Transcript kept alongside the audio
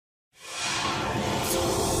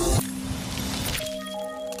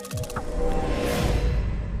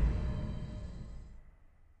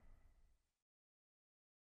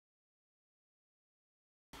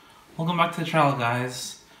Welcome back to the channel,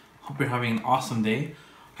 guys. Hope you're having an awesome day.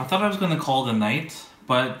 I thought I was going to call it a night,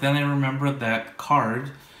 but then I remembered that KARD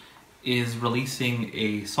is releasing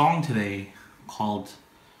a song today called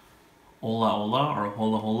Hola Hola or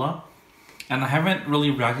Hola Hola. And I haven't really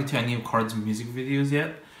reacted to any of KARD's music videos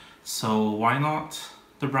yet, so why not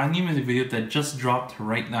the brand new music video that just dropped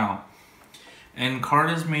right now. And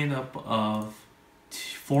KARD is made up of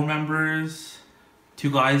 4 members, 2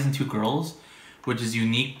 guys and 2 girls, which is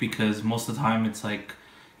unique because most of the time it's like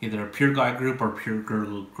either a pure guy group or pure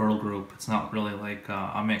girl group. It's not really like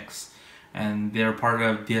a mix. And they're part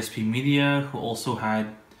of DSP Media, who also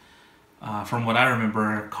had, from what I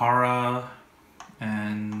remember, Kara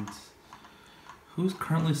and who's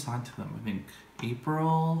currently signed to them? I think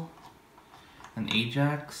April and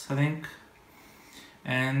Ajax, I think.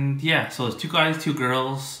 And yeah, so it's 2 guys, 2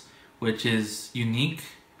 girls, which is unique,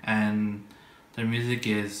 and their music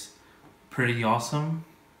is pretty awesome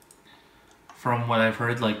from what I've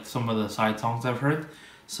heard, like some of the side songs I've heard.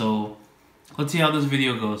 So let's see how this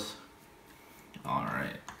video goes.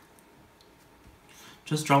 Alright,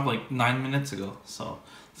 just dropped like 9 minutes ago, so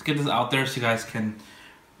let's get this out there so you guys can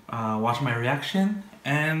watch my reaction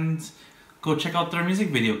and go check out their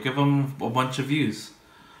music video, give them a bunch of views.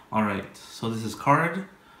 Alright, so this is KARD,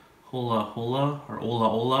 Hola Hola or Hola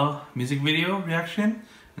Hola music video reaction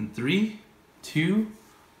in 3, 2,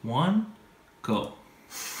 1, go.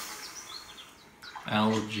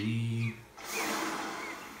 LG.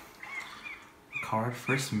 KARD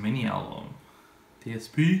first mini album.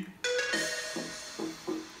 DSP.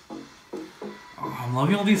 Oh, I'm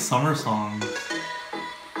loving all these summer songs.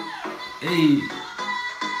 Hey.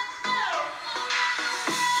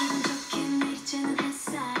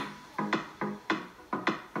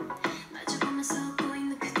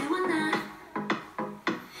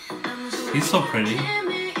 He's so pretty.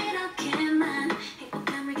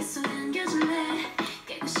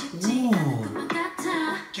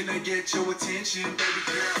 Can I get your attention, baby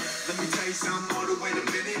girl? Let me tell you something more to wait a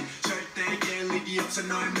minute.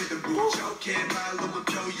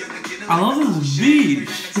 I love this beat.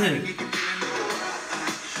 Shit.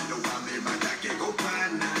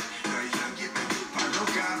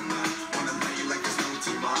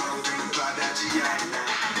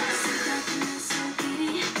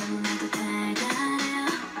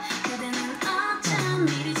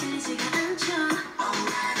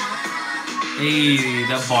 Hey,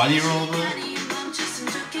 that body roll though.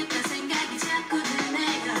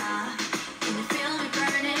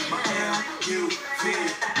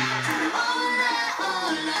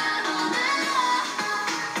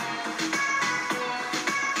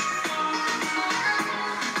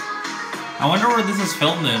 I wonder where this is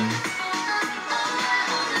filmed in.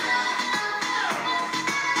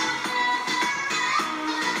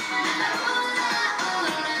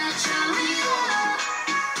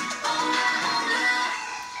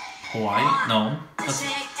 Hawaii? No.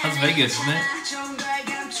 That's Vegas, isn't it?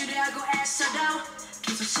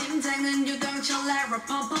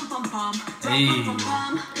 Hey.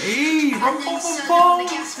 Hey, rum pum pum pum.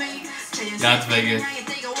 That's Vegas.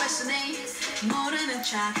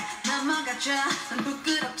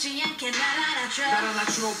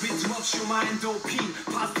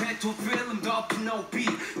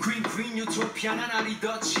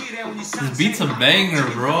 This beat's a banger,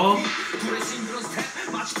 bro.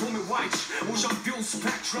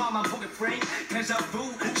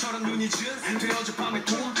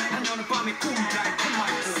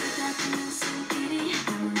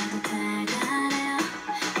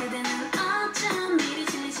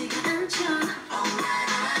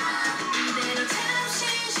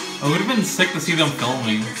 It would have been sick to see them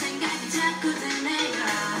filming.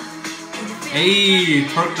 Hey,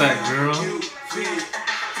 twerk that, girl.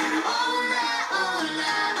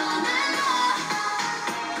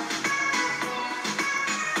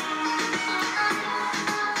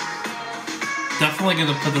 Definitely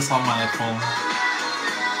gonna put this on my iPhone.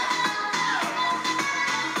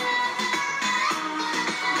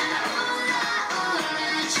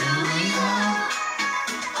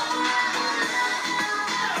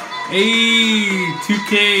 Hey,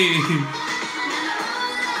 2K.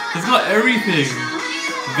 It's got everything.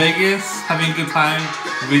 Vegas, having a good time,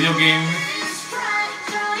 video games.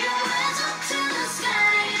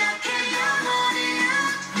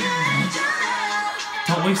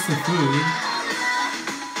 Don't waste the food.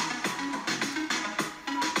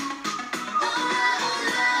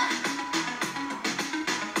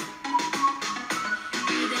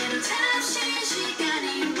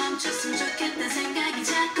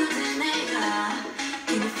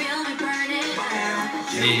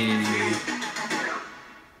 Hey.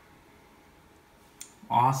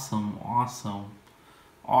 Awesome.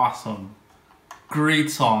 Awesome.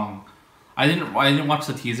 Great song. I didn't watch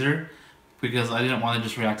the teaser because I didn't want to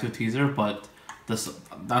just react to a teaser, but that's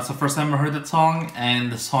the first time I heard that song,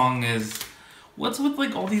 and the song is, what's with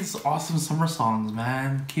like all these awesome summer songs,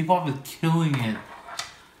 man? K-pop is killing it.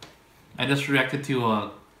 I just reacted to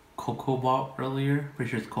a Kpop earlier,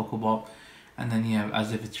 pretty sure it's Kpop, and then you have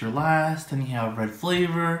As If It's Your Last, and you have Red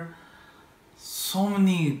Flavor. So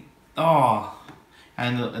many,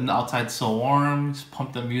 and the outside's so warm. Just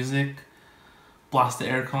pump the music, blast the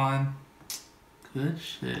aircon. Good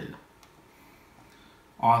shit.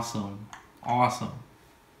 Awesome.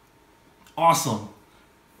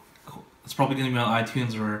 Cool. It's probably gonna be on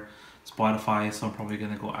iTunes or Spotify, so I'm probably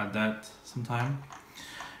gonna go add that sometime.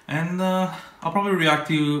 And I'll probably react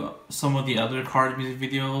to some of the other KARD music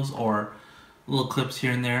videos or little clips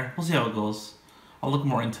here and there. We'll see how it goes. I'll look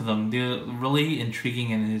more into them. They're really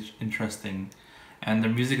intriguing and interesting, and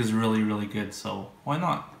their music is really good, so why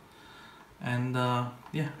not? And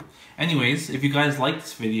yeah. Anyways, if you guys like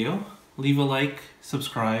this video, leave a like,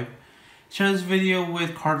 subscribe, share this video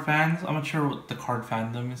with KARD fans. I'm not sure what the KARD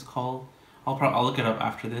fandom is called. I'll look it up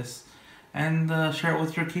after this, and share it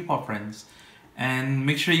with your K-pop friends. And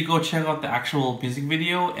make sure you go check out the actual music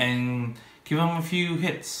video and give them a few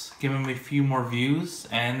hits, give them a few more views,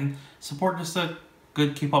 and support just a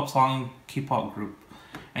good K-pop song, K-pop group.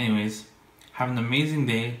 Anyways, have an amazing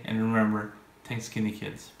day, and remember, thanks skinny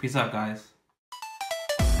kids. Peace out, guys.